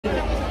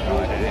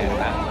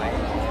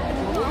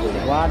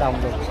quá đông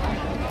luôn.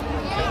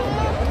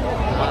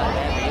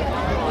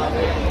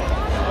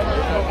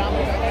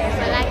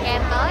 Lai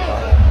kem tới.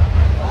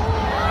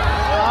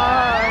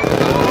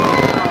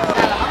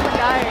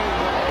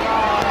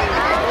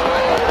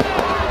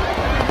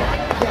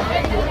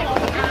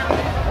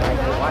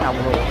 Quá đông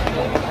luôn,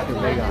 hết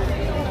đường đi rồi.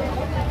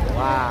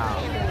 Wow,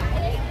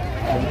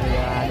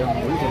 đường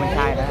Nguyễn Thị Minh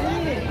Khai đã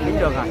dính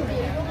đường rồi,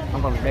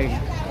 không còn đi.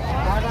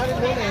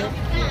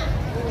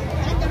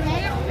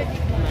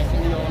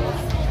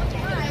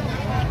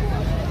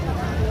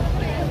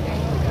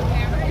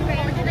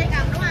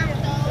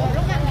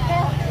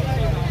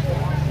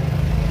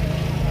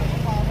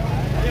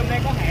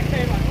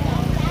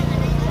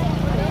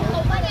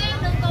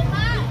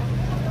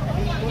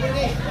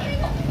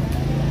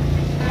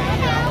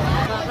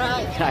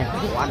 Đây,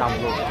 quá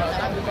đông luôn.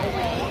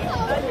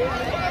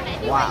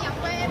 Wow.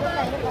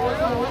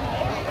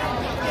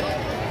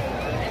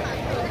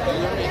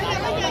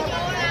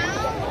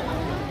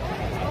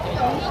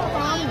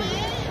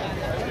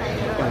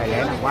 Cho ngày lễ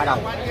là quá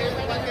đông.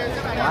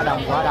 Quá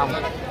đông, quá đông.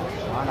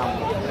 Quá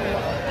đông.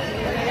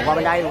 Qua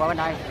bên đây, qua bên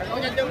đây.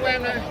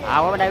 À,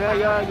 qua bên đây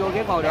mới vô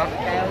ghế ngồi được.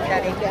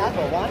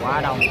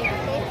 Quá đông.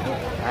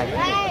 Đây.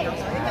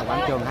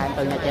 Quảng Trường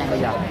 24 Nha Trang bây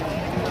giờ.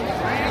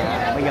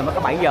 Bây giờ mới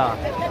có 7 giờ.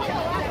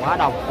 Quá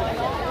đông.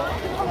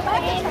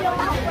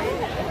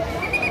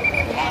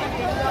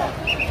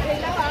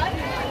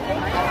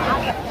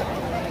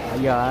 Bây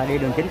giờ đi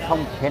đường chính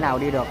không thể nào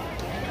đi được.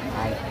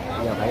 Đây,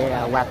 bây giờ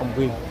phải qua công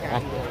viên.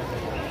 Đây.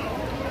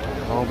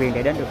 Công viên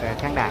để đến được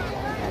khán đài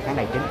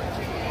chính.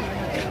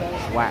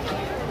 Wow.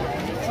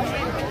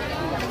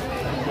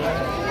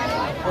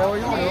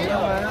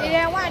 Đi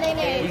ra ngoài đây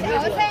nè,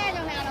 ở xe chỗ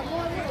nào là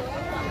mua.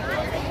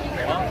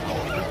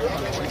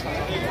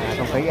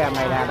 Không khí hôm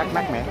nay rất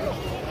mát mẻ.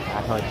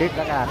 Thời tiết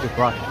rất là tuyệt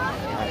vời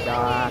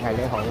cho ngày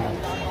lễ hội này.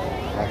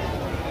 Đây.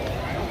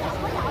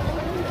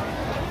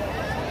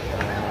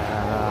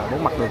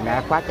 Bốn mặt đường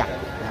đã quá chặt,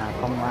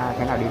 không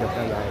thể nào đi được,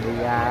 bây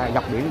giờ đi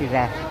dọc biển đi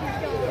ra.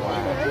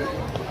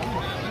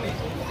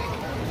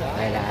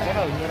 Đây là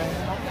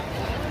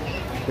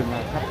chân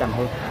tháp Trầm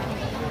Hương.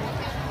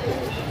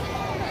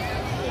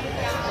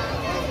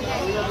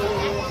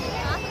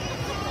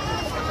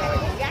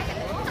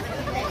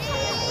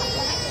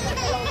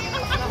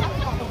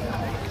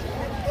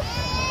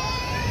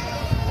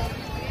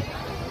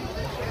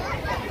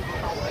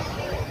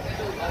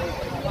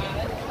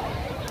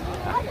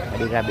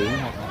 Đi ra biển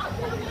thôi.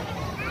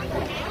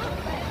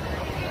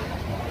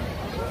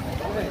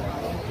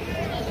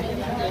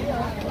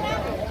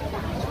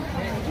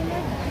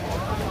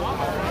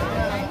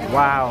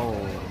 Wow,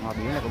 ngoài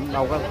biển này cũng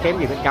đâu có kém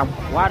gì bên trong,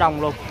 quá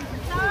đông luôn,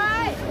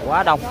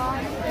 quá đông.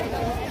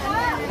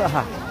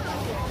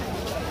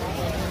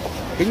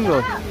 9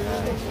 người.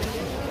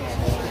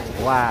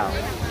 Wow.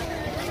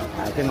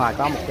 Bên ngoài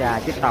có một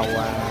chiếc tàu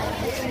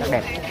rất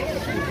đẹp.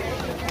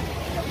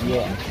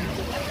 Yeah.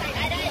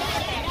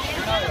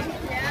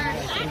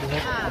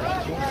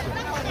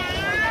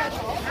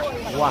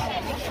 Wow.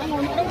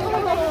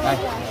 Đây.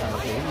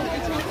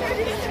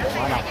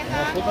 Quá đông.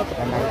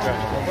 Bên này là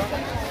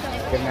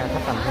trên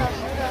tháp Trầm Hương.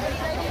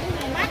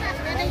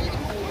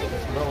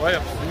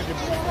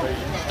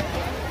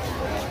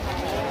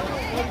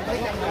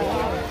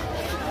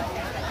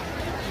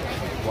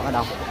 Quá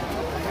đông.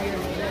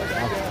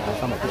 Đây,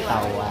 có một chiếc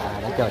tàu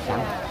đã chờ sẵn.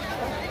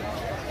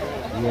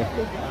 Yeah.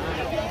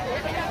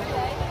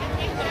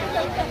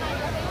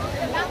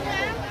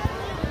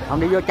 Không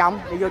đi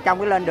vô trong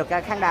mới lên được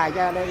khán đài,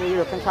 cho đi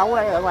được sân khấu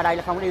đấy, ở ngoài đây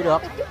là không đi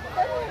được.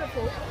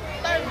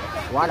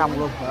 Quá đông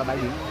luôn ở bãi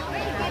biển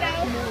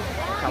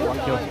sau Quảng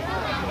Trường.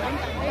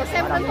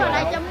 Xem nó vào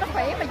đây trong nó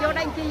khỏe mà vô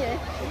đây chi vậy?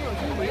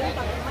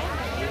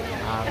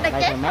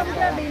 Đây thì mát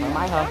thoải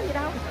mái hơn.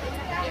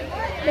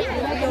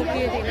 Vô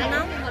kia thì nó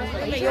nóng,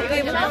 vô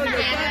kia mới coi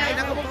được.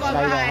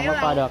 Đây là không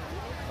có coi được.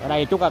 Ở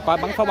đây chút là coi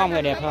bắn pháo bông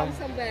thì đẹp thôi.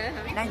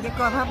 Đây chỉ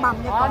coi pháo bông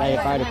chứ. Ở đây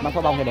coi được bắn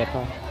pháo bông thì đẹp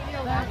thôi.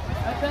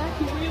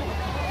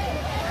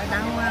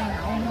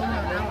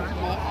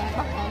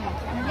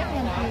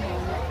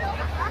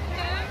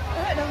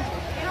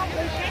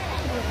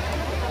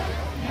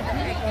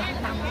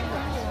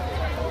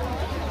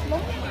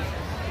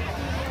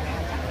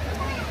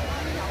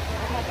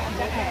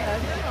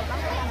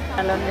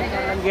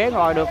 Lên ghế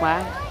ngồi được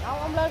mà.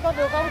 Ông lên con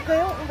được con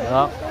kêu.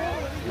 Được.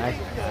 Đây,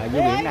 ở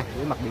dưới biển nè,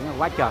 dưới mặt biển là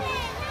quá trời.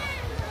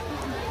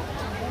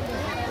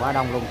 Quá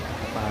đông luôn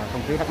và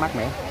không khí rất mát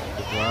mẻ.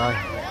 Tuyệt vời.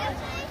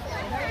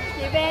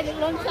 Chị Be được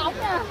lên sóng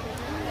nha.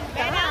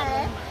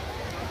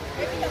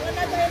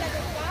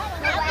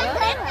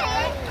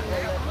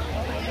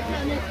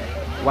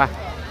 Wow.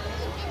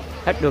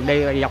 Hết đường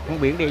đi dọc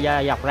biển đi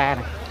dọc ra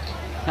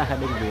nè.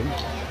 Đường biển.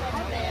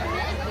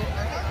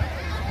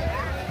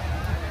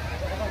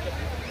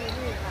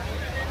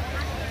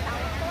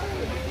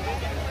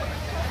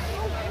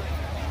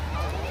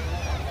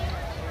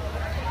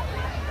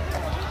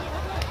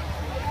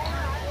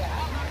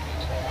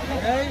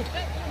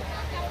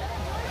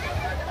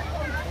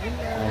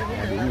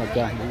 Biển Nha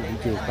Trang, biển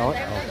chiều tối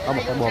có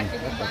một cái bồn rất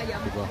là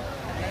tuyệt vời.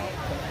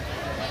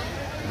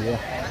 Yeah.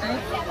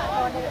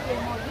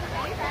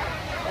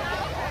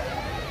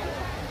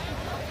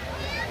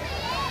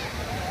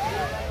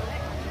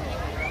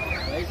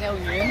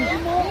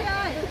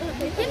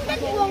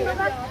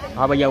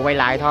 Thôi bây giờ quay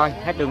lại thôi,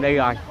 hết đường đi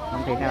rồi,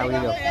 không thì nào đi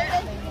được.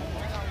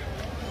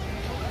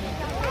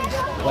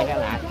 Quay ra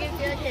lại.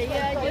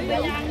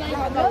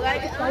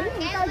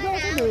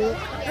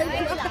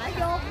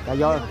 Ra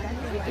vô.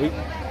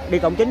 Đi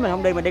cổng chính mình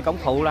không đi, mình đi cổng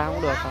phụ là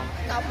không được không?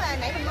 Cổng mà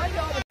nãy mình nói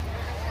vô.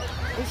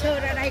 Đi xưa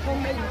ra đây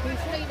con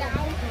đi đâu.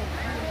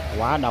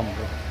 Quá đông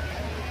luôn.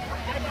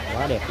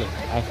 Quá đẹp luôn.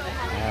 Đây,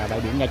 bãi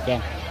biển Nha Trang.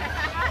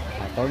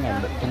 Tối ngày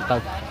 1 tháng 4.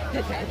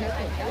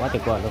 Quá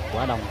tuyệt vời luôn,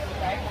 quá đông.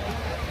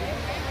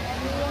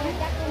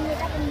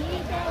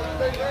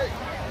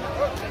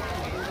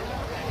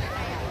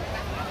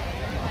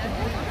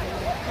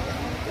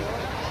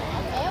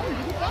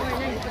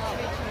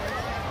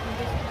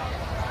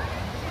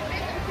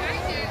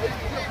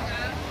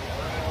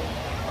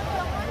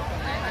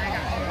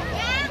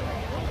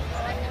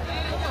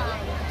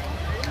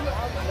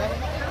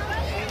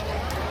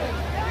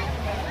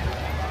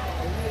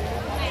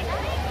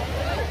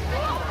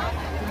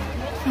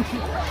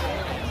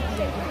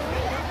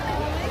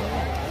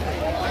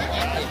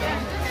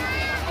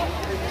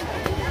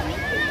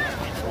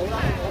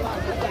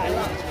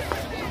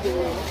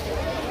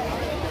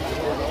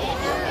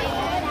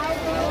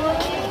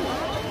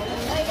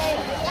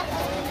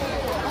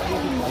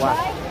 Wow.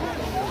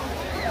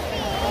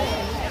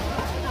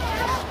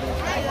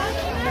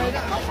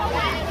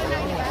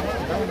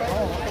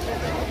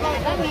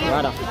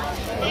 Quá đâu.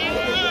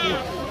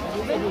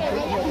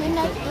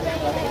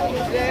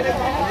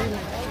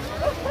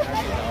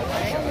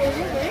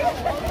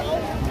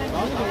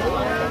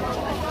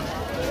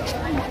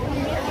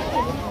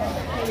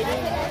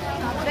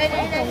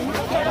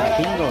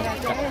 Kín rồi.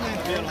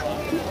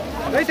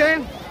 Lấy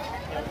tiền.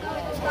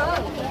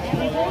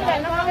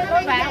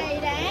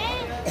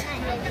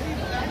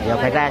 Giờ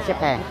phải ra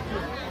xếp hàng,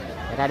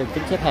 phải ra đường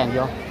chính xếp hàng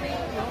vô.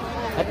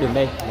 Hết đường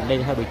đi, mình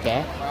đi hơi bị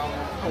trễ,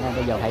 nên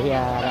bây giờ phải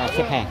ra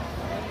xếp hàng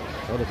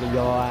để được đi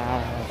vô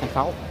sân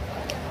khấu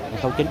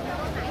chính.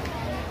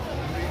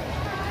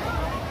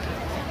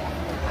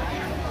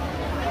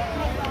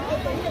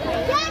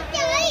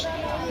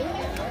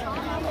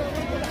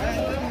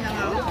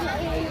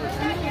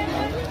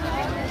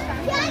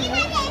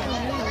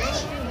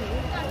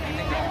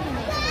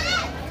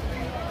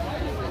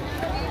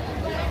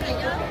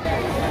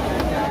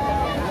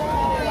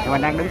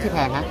 Mình đang đứng xếp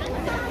hàng hả?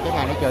 Xếp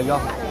hàng để chờ vô.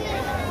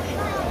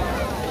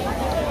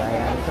 Đây,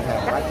 xếp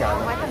hàng quá trời.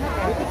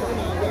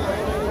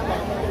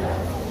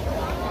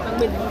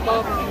 Bình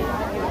bơm.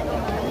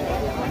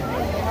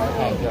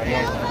 Hàng chờ vô,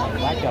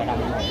 quá trời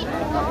đông.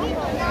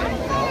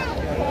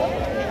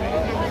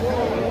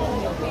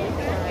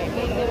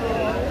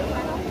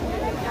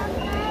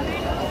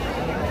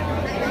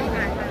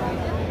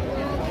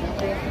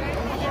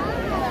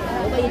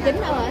 Bây giờ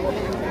chính đâu rồi?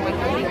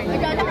 Bây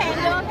giờ xếp hàng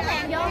vô.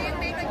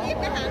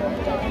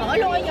 Mở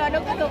luôn bây giờ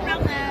đâu có được đâu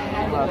mà.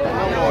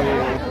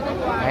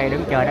 Đây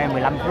đứng chờ đây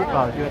 15 phút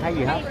rồi chưa thấy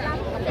gì hết.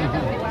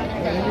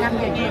 15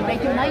 giờ chiều đây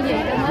chưa nói gì,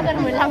 mới đến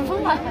 15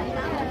 phút thôi.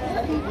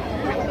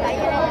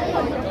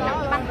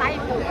 Băng tay.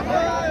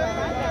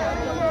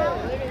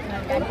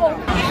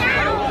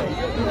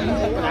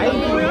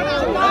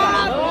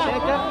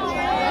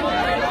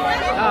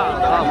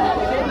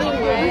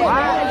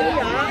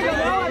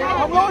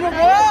 Không lối được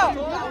nữa.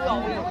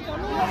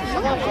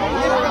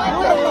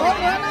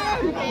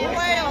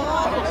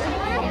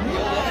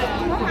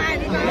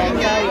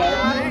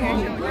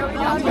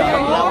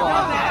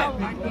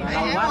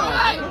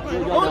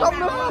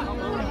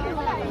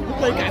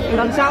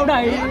 Lần sau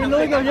này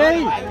lui rồi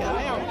gì?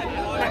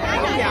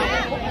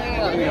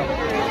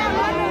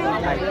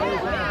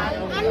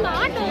 Anh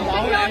mở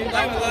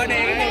đường Rồi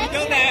đèn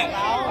trước nè.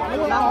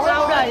 Lần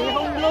sau này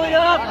không lui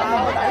được.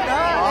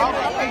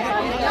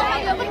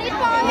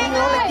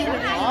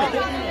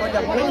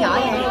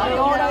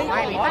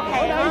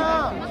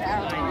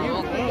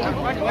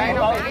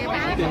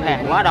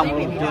 Hàng quá đông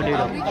luôn, chưa đi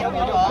được.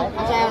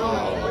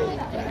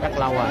 Rất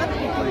lâu rồi,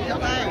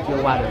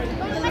 chưa qua được.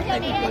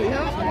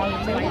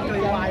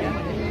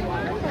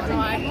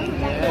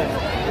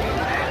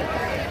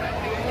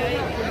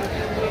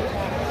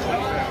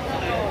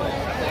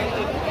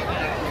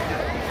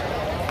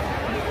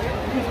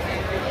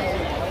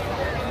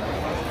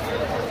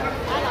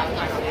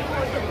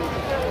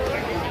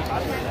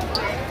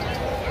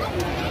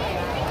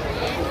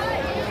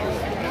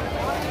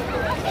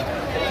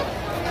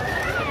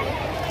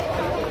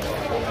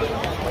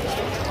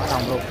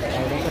 Đồng luôn,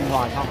 đây đến Khánh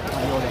Hòa không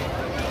vô được,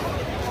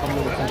 không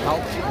vô được sân khấu.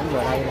 Đến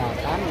giờ đây là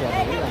 8 giờ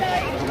rưỡi rồi,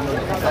 không vô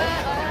được sân khấu.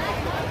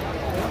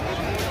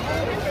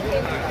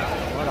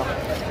 Quá đông.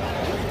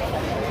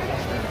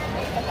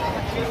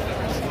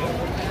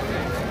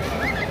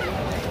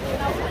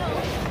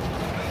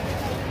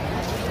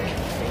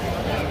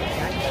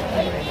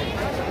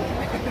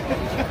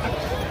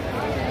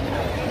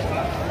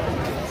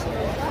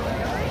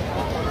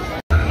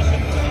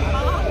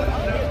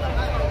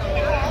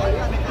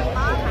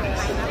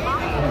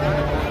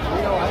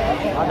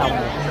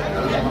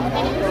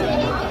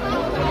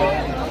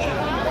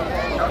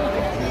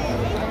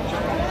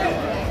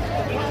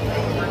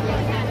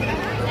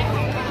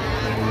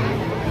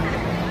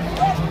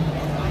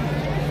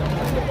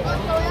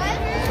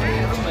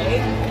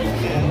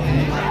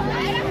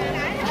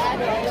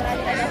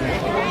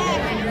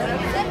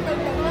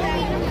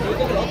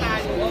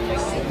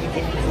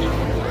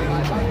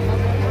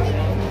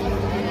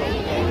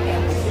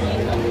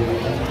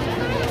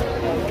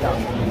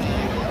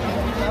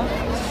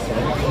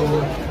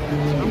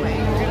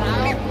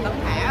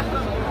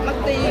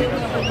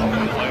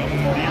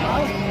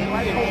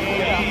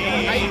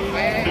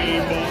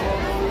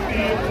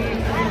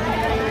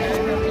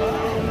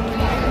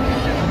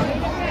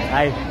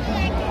 Đây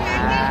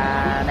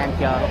đang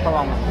chờ nó có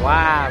bông.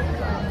 Wow,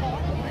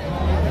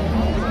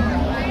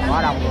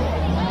 quá đông luôn.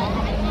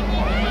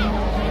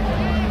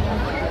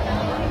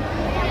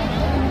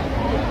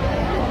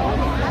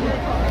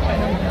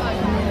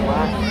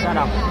 Quá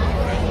đông.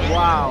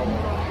 Wow,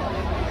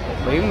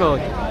 biển người.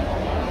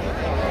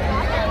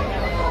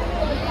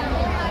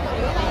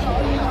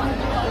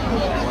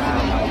 Wow.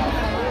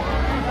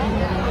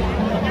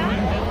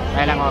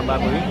 Đây là ngồi bờ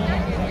biển.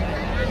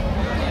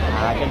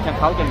 Trên sân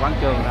khấu trên quảng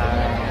trường là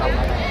Đông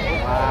ở đây.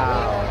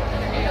 Wow.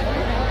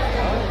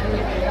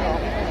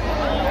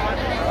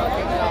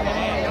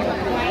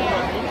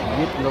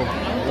 Giết luôn.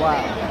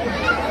 Wow.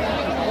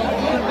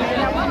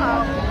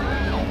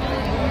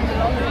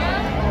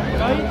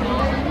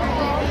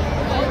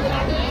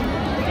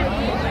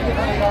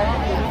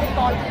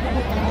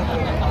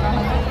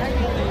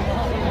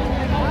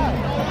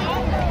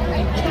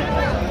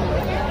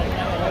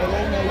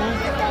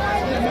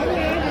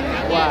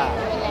 Wow.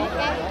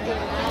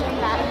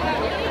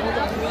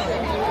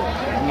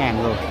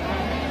 Ngàn người.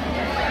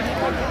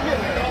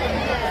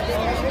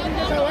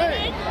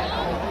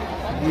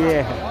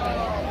 Yeah.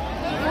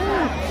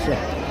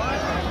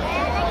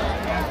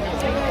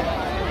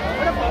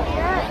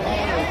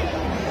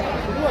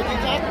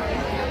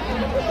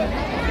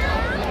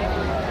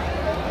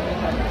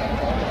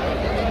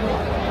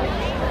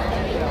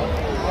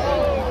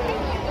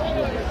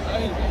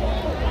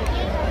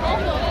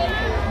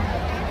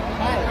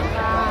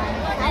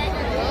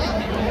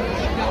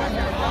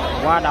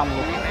 Quá đông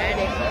luôn.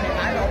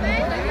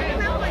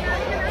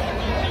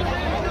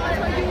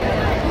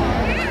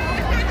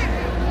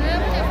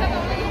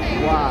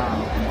 Wow.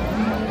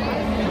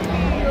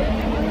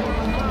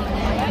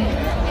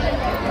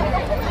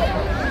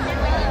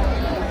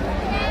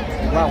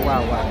 Wow,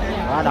 wow, wow.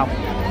 Quá đông.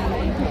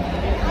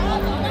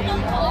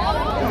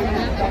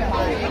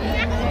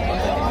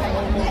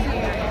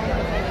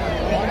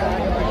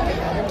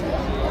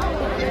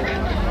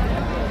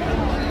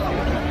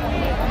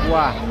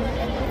 Wow.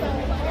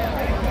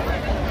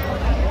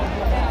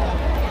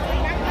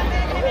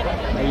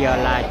 Bây giờ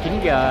là 9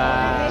 giờ.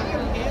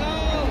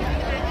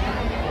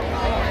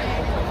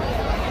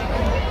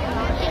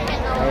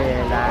 Đây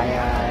là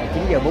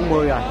 9 giờ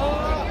 40 rồi.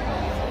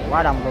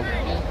 Quá đông luôn.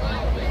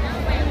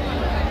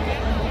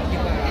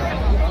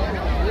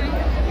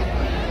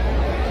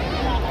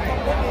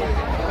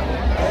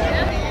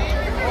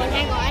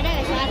 Đang gọi đó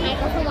là sao anh hay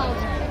có số bầu?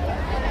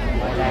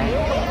 Ngoài ra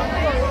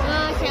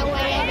Sao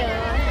quay ra được?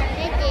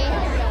 Cái kia.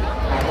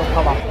 ai có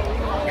kho bông.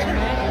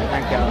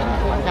 Đang chờ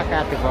khoảnh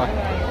khắc tuyệt vời.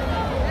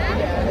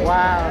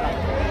 Wow.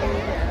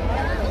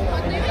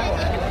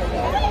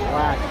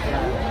 Wow.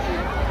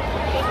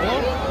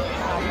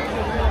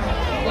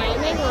 Ngoài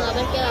mấy người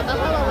bên kia là có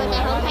bông bên này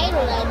không thấy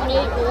rồi là đi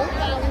của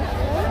ông.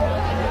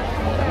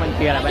 Bên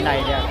kia là bên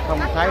này không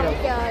thấy đâu.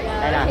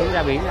 Đây là hướng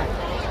ra biển này.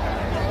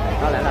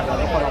 Có lẽ là có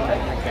kho bông này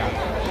đang chờ.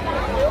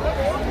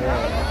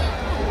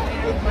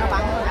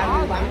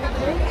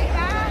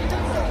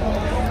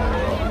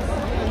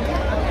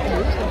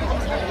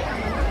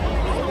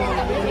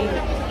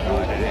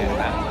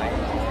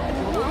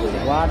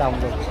 Quá đông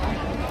luôn.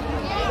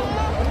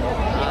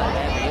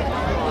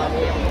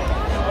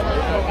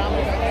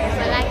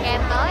 Mà là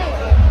kem tới.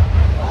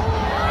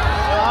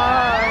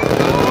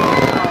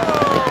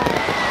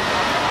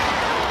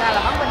 Ra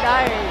là bắn bên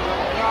đây.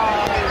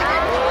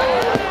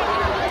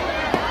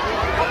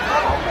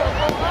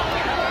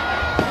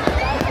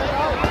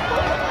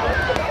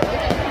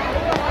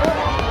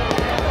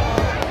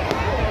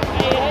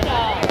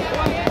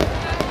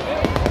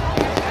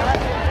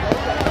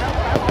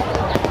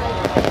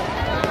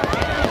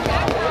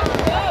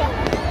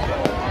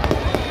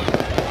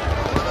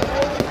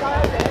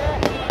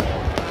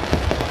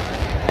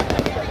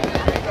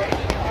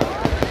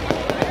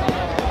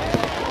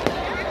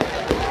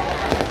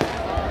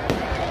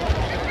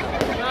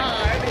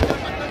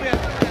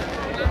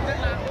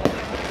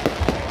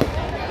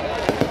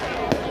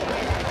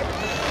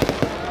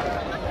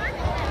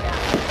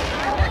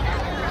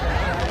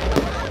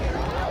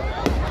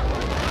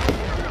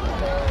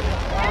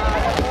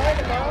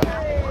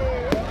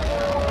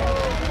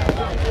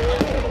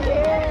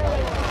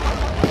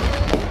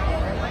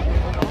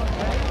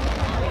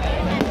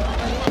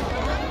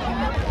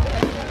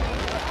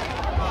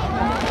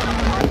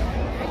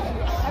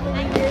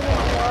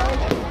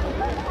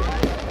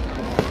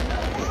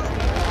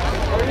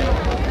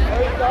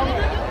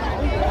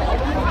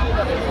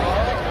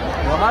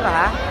 Mua hết rồi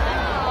hả?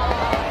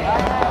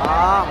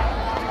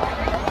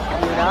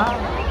 Gì đó?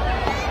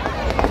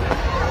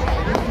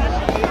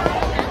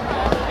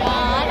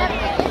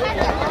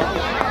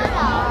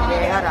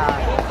 Ghê hết rồi.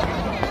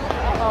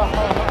 Hồi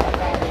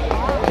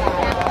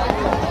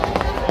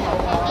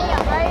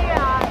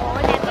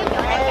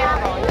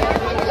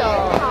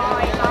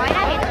gọi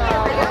đó thì người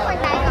ta nước bên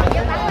đây còn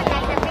trước bán bên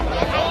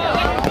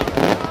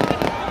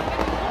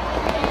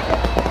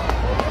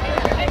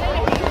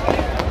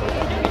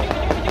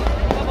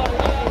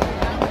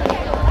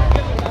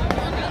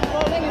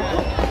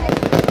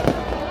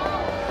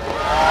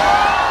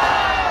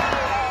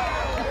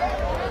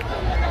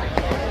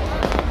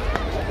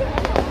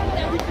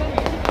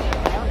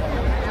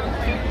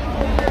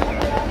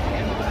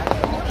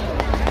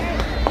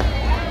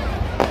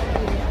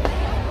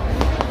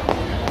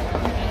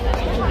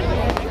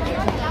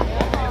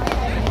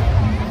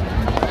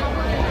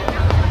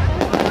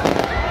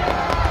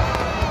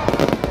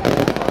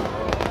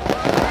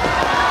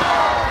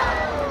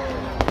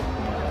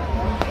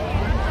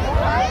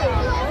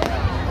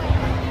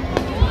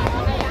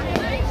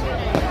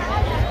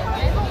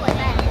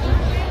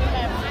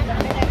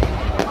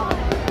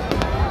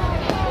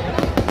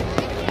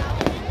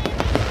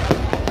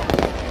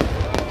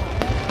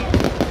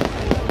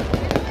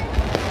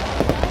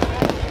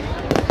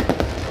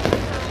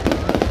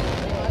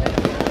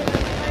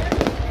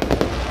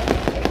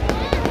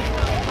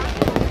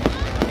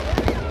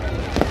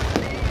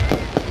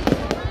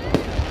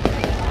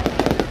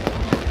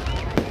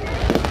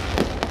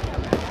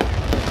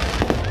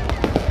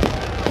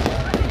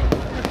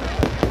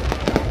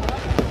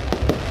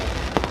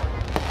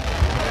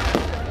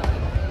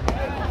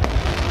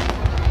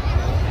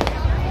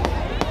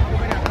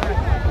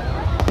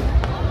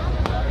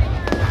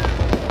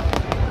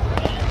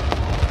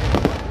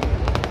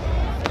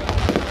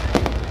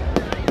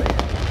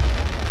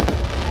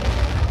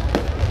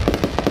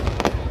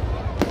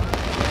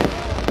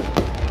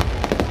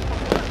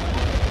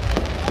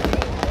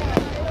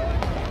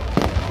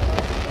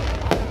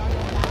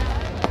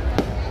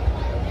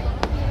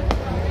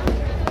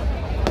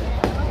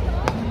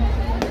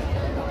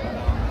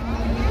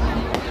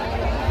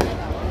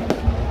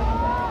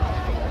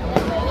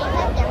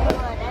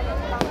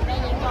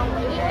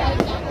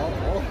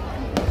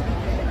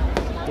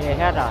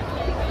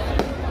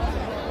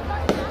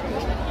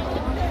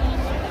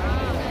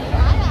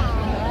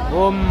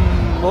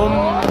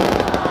bum.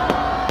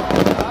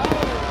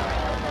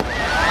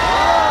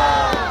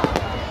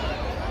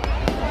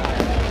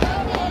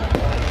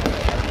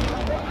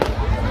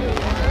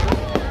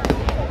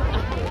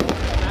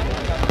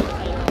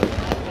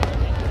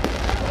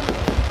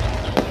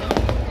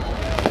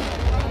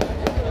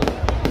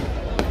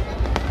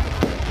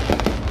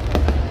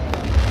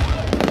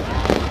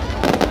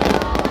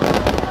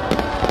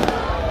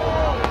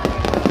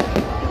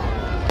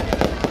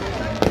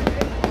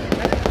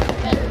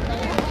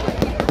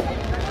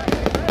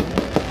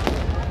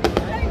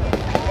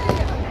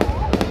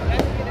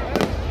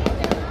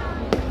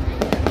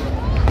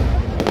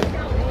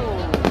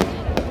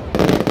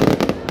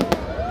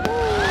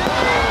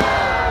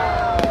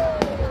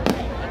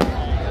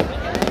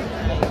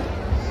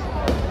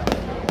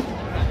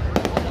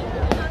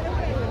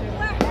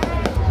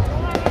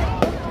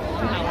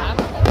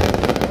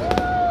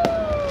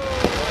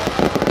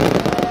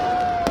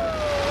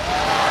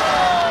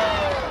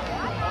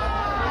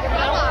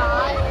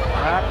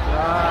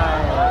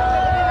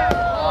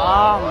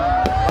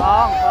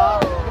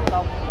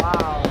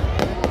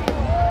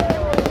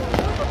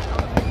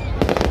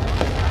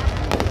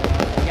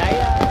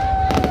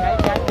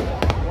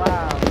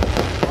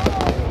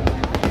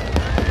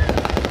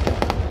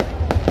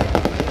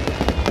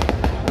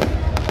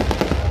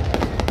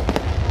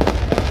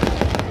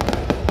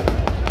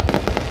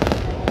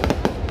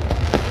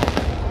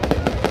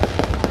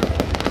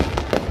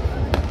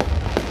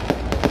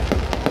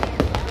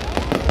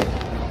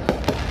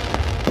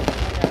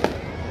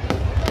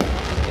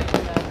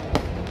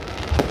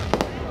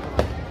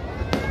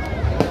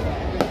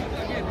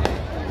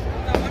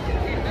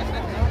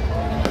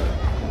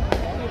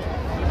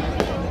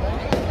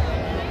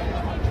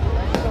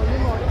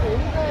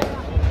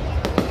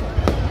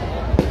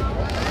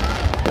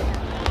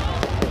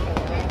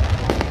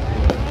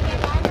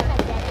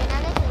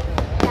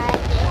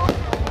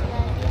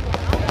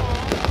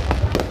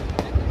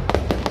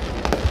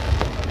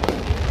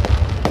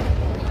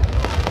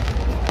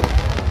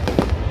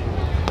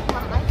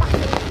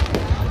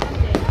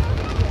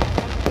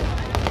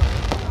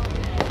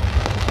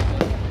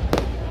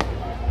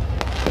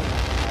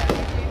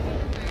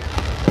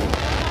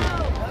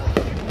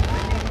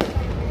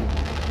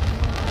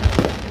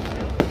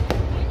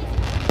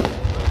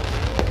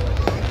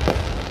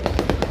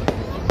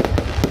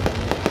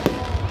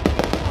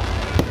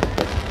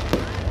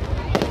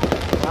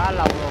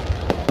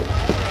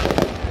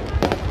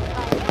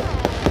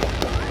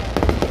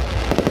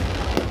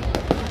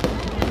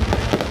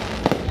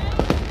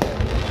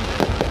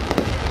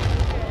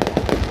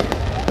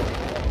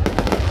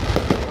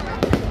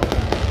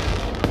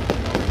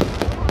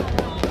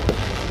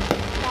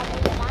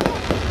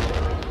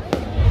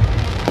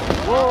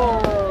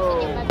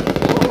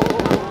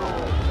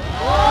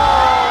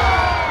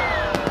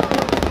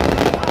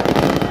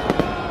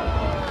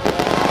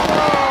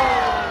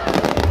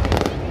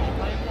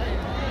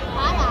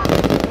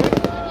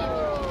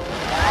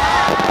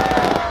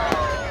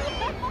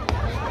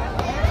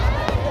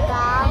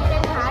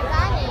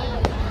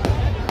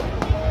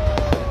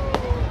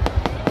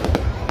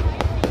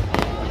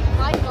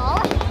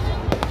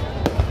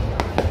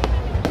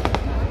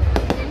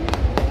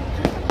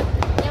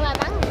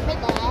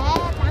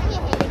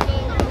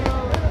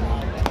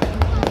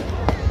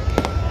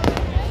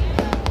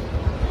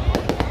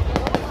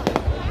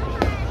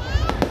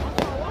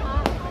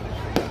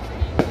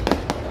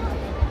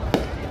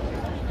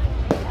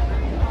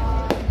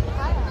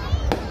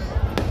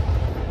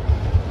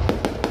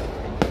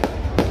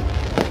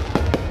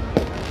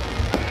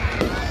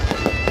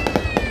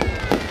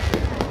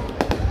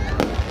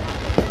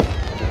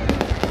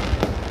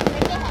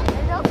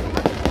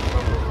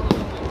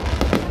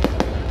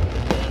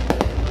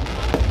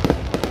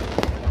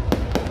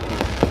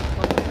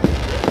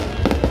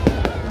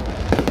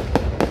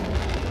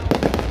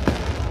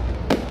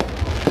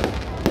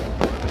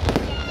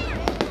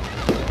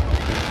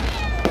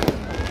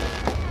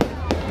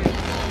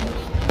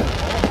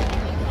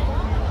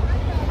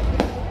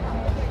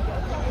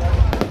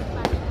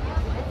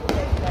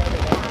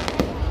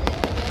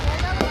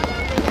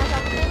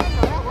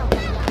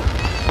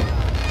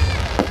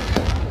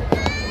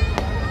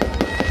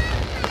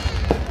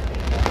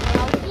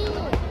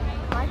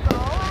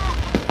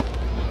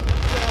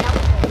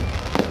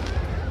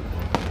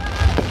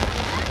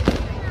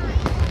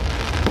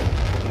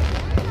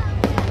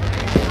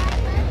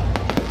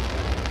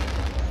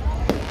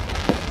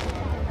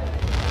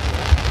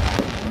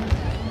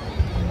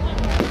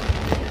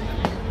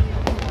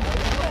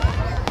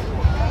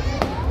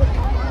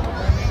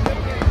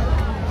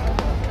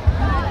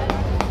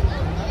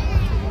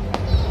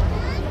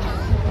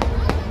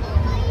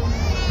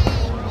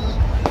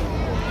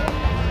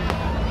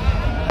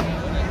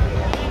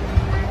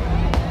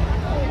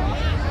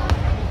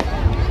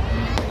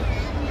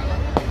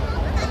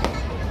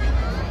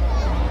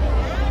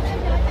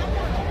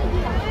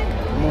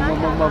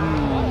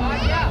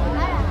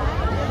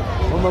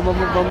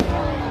 bum.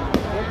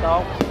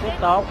 Tiếp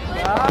tục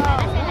đó.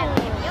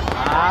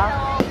 Đó.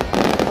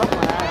 Rất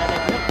mà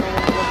đẹp nhất.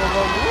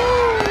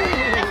 Bum.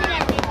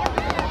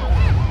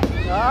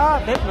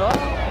 tiếp nữa.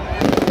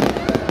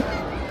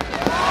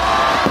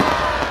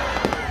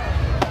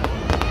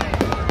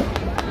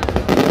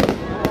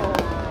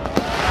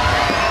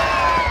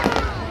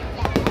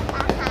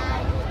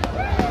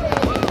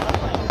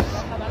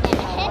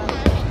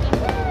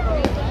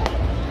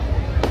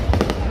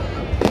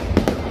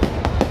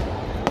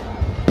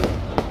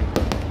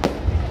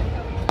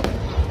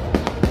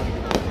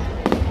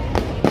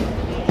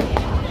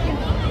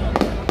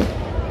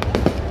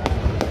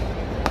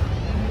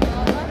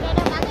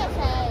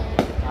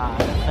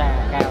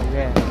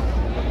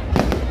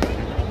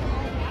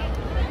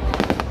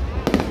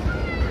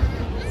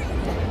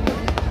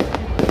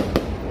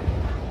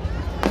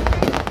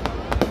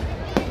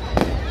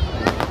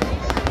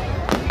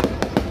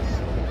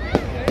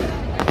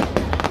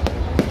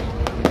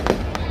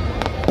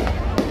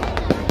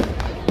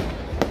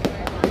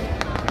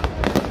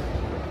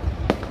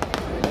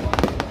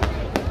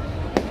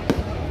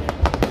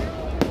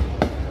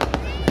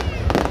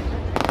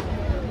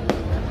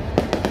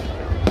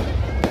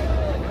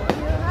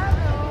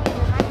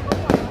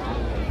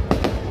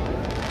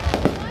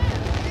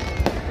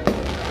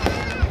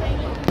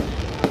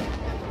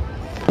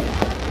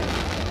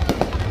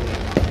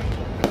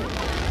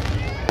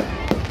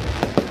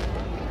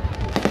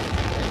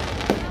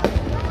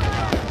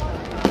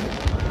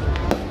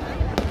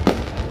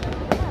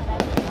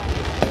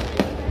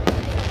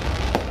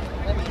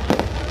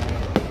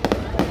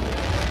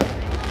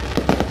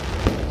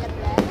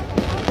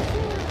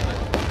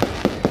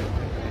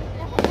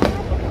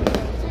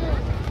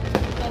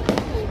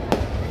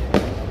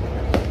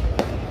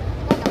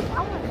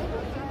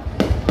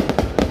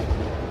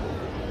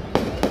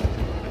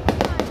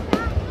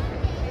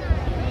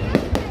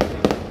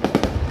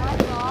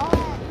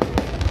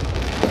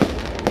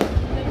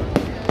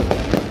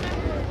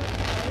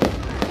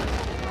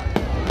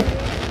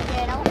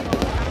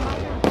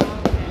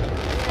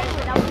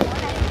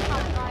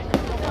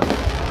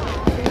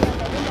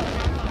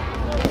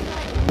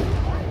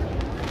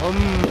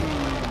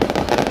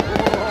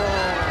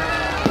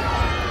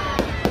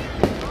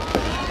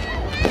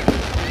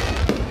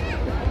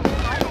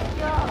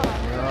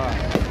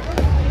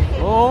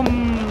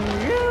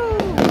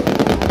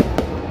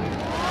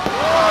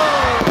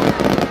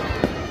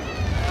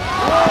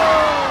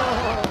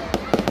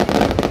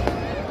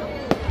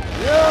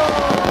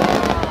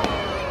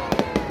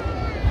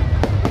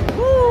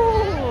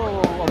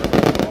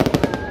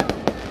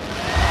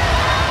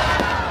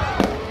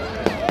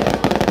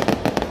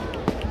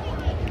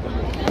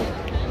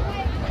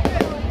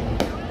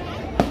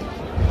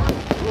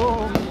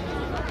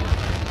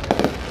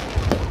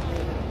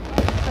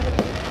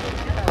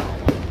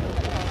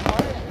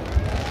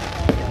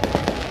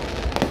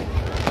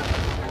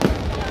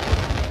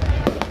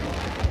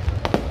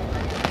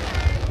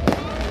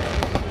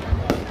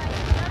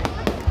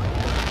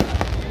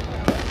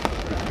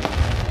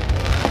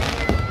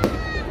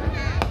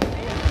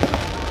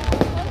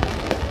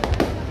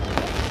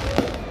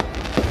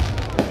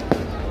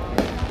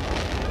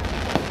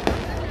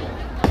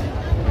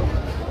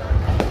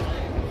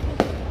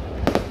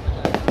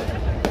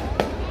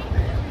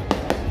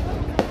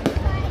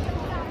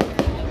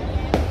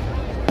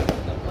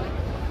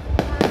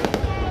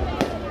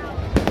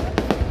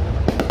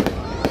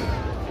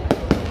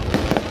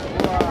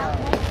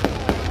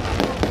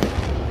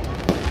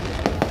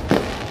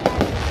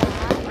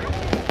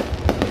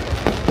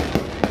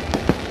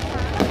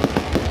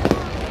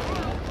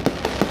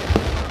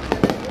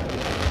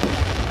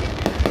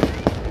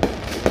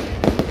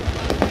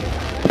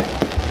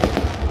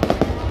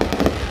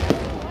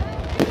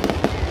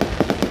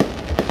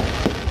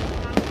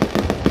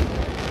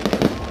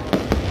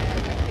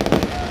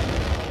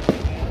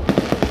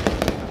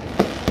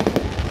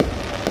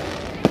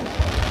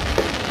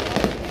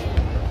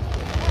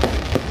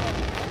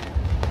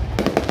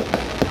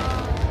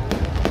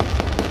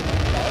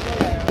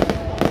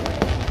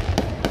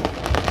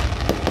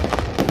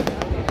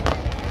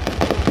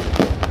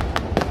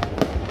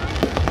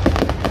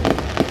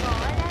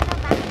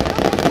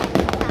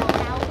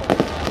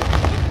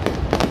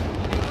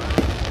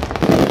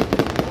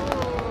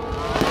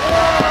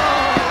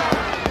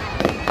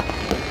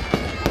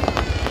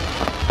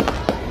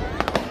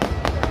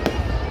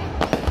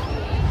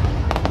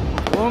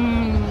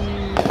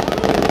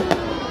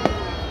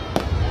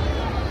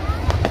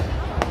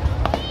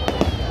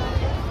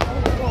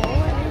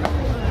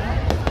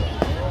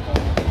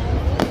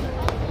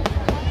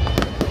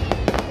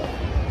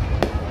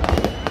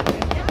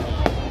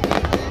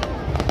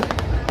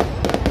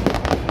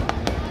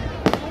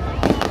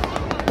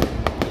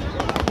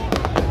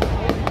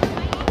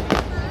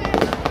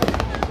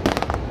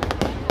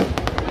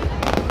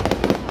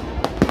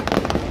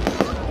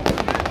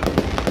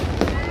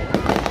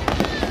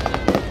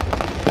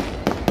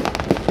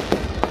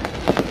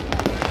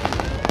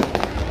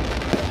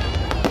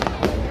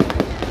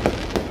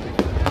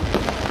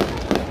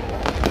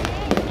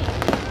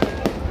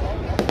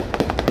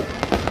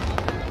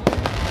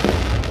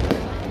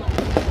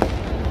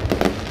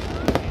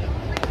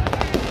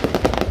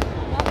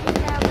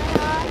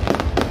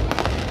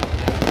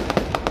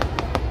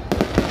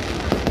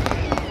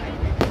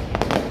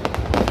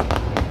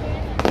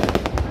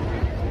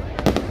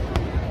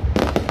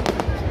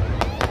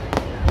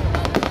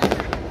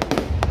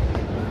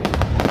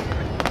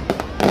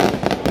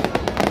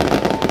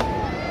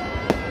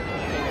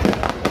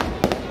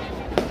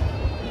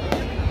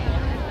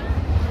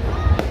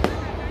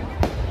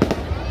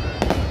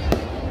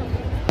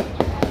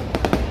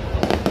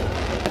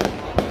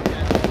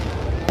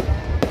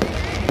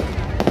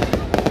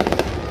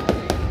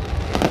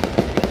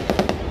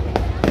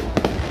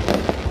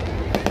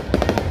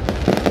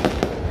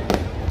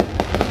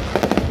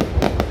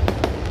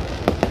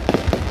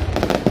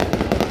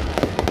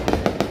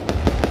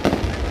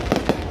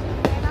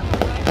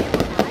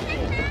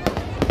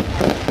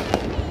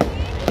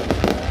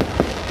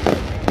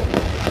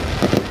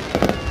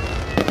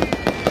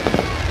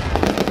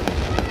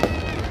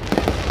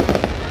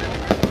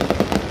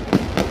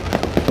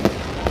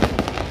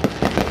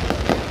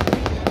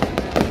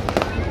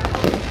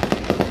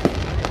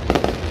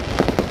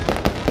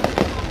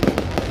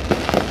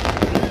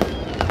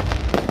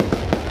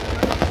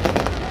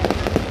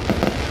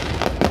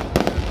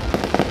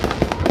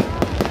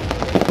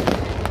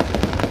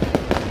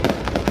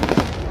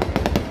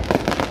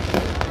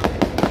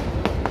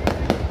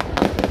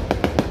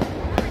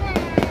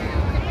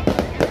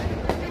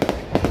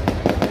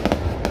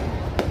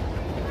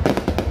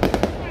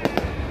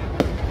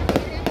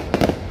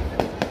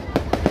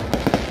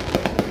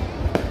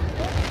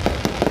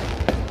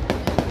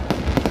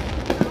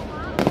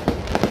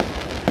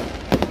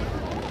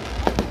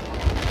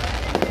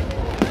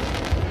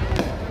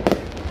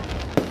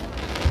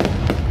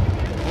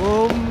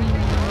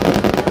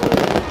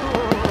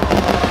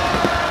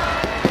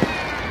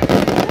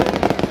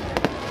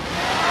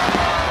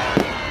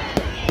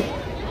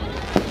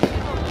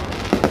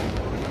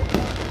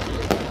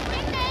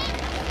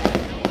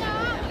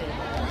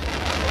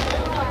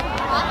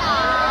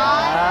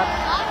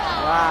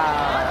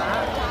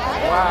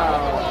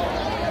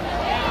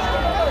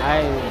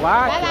 Ê,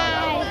 quá Bye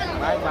trời. bye.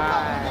 Bye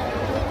bye.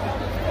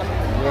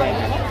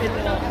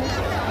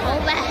 Ủa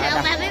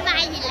bà máy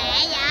bay gì lẹ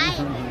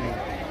vậy?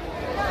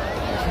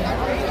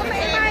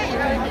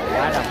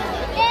 Quá đông.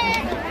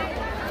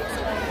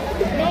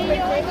 Đi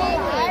vô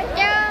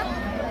chứ.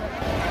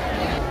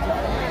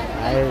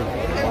 Ừ.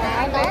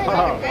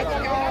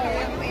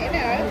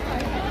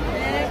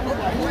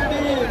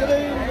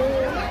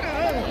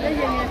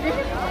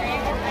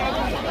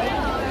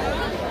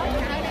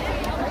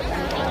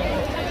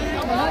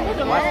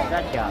 Quá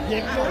trời.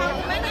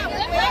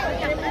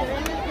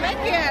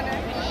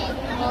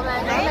 Ủa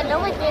mà nãy mình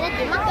đúng bên kia nó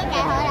chỉ mất cái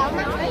cây thôi đâu.